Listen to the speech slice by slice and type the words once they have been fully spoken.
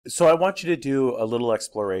So I want you to do a little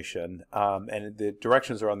exploration, and the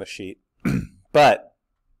directions are on the sheet, but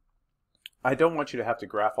I don't want you to have to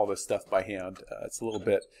graph all this stuff by hand. It's a little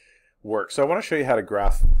bit work. So I want to show you how to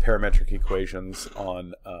graph parametric equations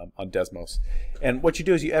on Desmos. And what you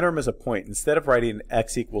do is you enter them as a point. Instead of writing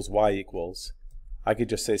x equals y equals, I could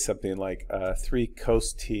just say something like 3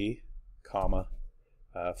 cos t, comma,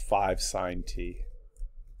 5 sine t.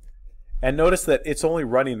 And notice that it's only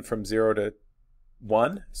running from 0 to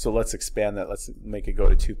 1, so let's expand that. Let's make it go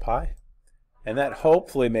to 2 pi. And that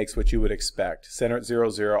hopefully makes what you would expect. Center at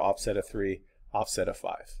 0, 0, offset of 3, offset of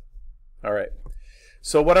 5. All right.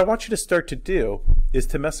 So what I want you to start to do is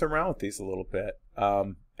to mess around with these a little bit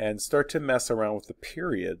and start to mess around with the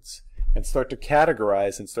periods and start to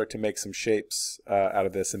categorize and start to make some shapes out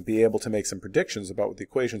of this and be able to make some predictions about what the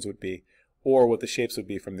equations would be or what the shapes would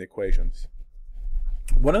be from the equations.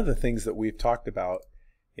 One of the things that we've talked about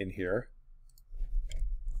in here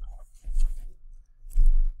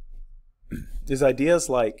is ideas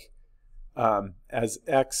like as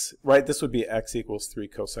x, right, this would be x equals 3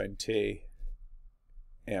 cosine t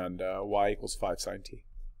and y equals 5 sine t.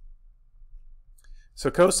 So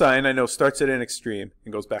cosine, I know, starts at an extreme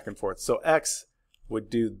and goes back and forth. So x would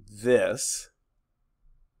do this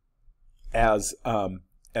as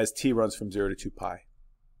t runs from 0 to 2 pi.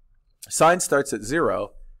 Sine starts at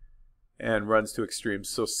 0 and runs to extremes.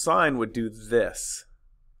 So sine would do this.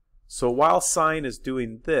 So while sine is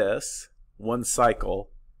doing this, one cycle,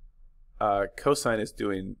 cosine is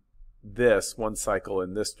doing this one cycle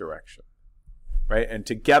in this direction, right? And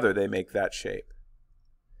together they make that shape.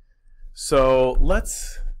 So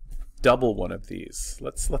let's double one of these.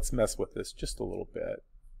 Let's mess with this just a little bit.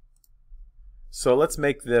 So let's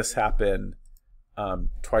make this happen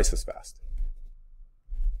twice as fast.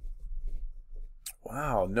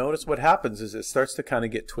 Wow, notice what happens is it starts to kind of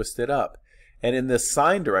get twisted up. And in this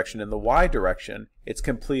sine direction, in the y direction, it's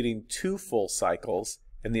completing 2 full cycles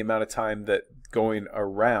in the amount of time that going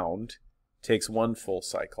around takes 1 full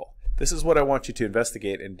cycle. This is what I want you to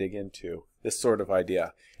investigate and dig into, this sort of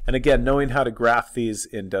idea. And again, knowing how to graph these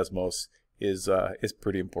in Desmos is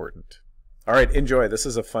pretty important. All right, enjoy. This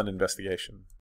is a fun investigation.